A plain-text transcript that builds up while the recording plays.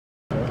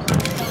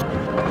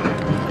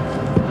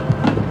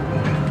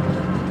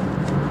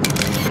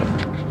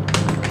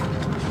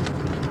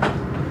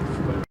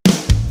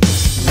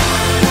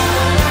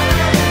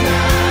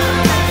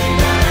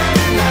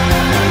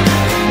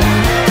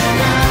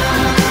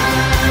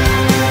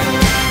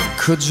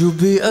Could you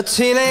be a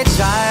teenage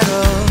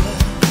idol?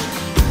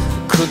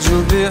 Could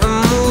you be a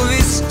movie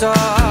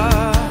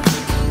star?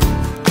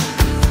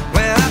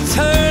 When I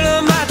turn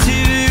on my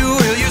TV,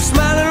 will you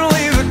smile and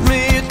wave at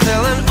me,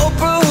 telling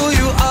Oprah who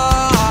you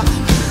are?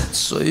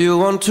 So you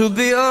want to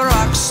be a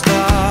rock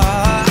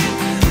star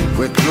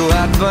with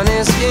blue-eyed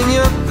bunnies in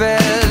your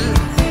bed?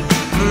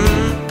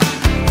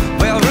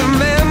 Well,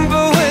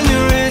 remember when you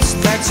reached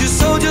that you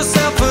sold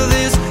yourself for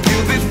this.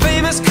 You'll be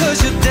famous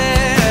 'cause you're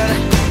dead.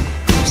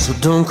 So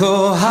don't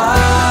go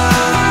higher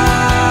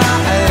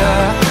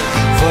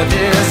for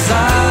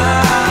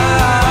desire.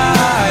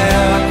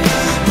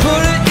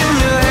 Put it in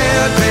your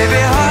head,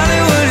 baby,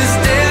 Hollywood is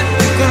dead.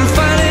 You can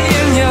find it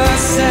in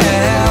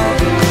yourself.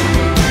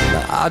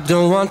 Now, I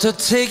don't want to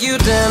take you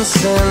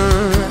dancing,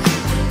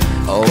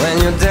 oh, when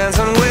you're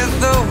dancing with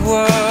the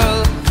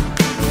world.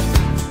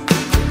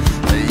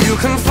 You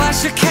can flash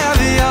your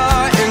caviar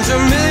in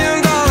your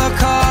 $1,000,000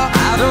 car.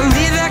 I don't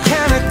need that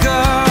kind of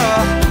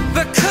girl.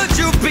 But could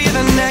you be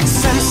the next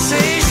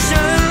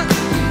sensation?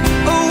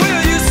 Or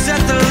will you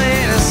set the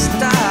latest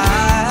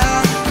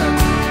style?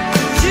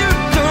 You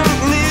don't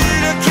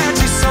need a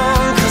catchy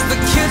song, 'cause the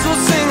kids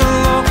will sing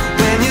along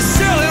when you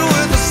sell it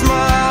with a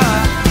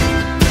smile.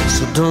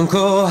 So don't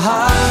go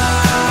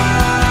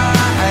higher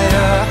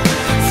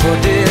for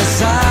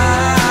desire.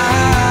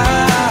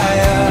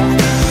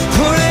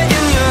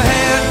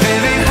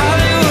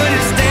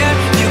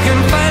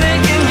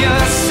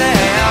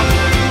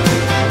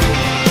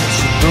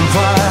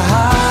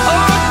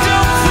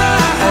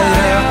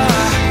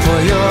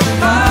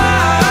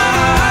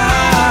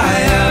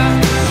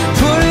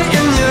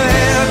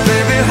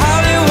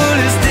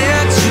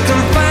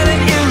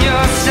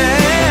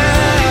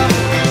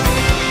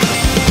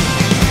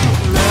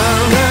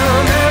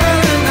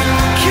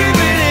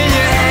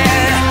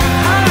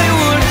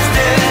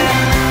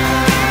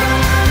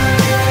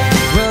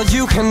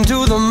 You can do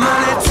the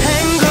money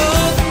tangle,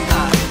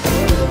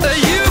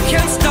 you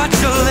can start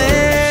your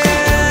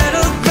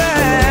little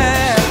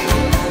band.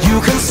 You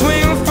can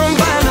swing from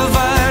vine to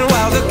vine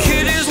while the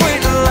kiddies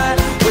wait in line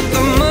with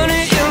the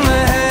money in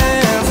their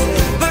hands.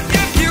 But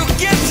if you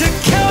get to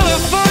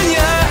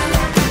California,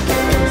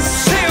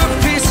 save a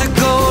piece of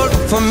gold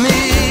for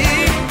me.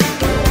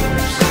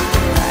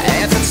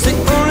 If it's the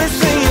only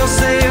thing you'll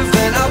save,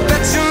 then I'll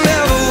bet you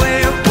never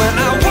wave when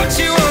I watch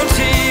you on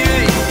TV.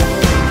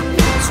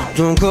 So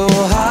don't go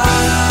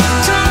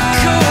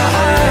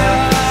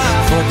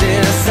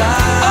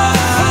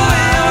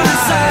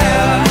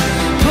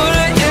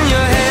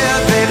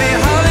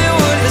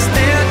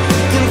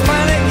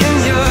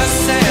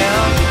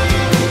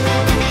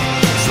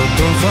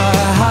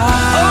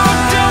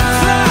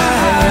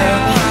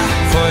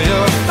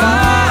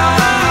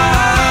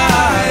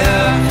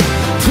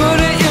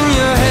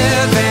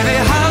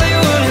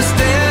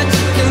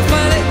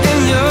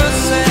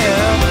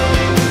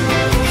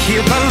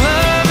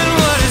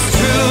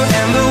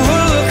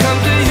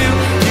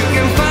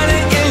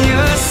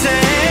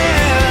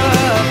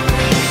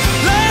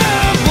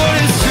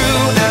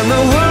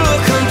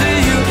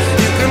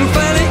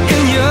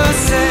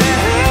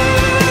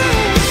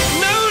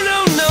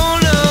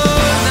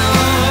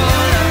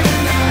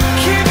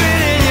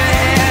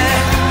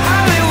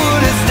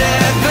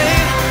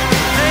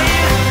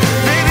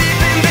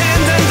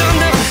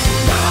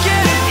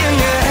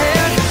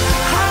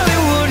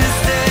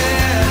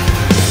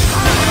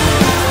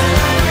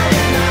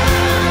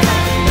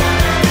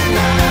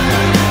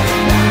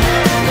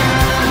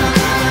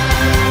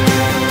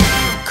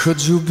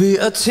Could you be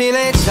a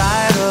teenage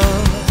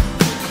idol?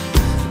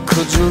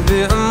 Could you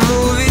be a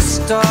movie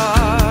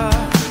star?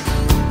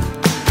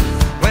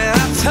 When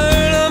I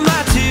turn on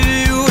my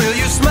TV, will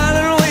you smile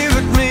and wave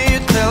at me,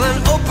 telling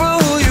Oprah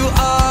who you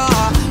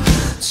are?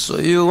 So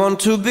you want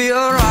to be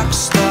a rock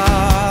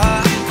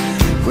star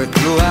with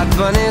blue-eyed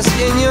bunnies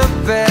in your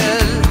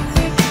bed?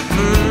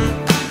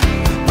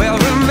 Well,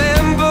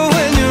 remember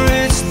when you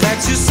reached that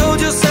you sold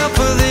yourself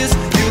for this.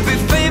 You'll be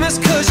famous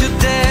 'cause you're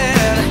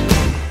dead.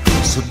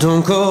 So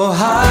don't go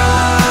higher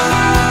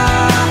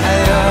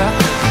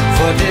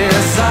for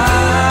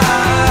desire.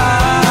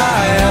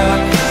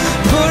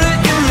 Put it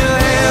in your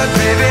head,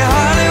 baby,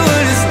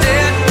 Hollywood is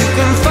dead. You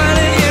can find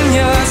it in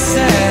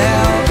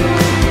yourself.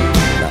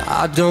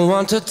 Now, I don't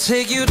want to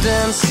take you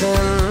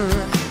dancing,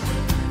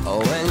 oh,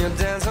 when you're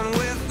dancing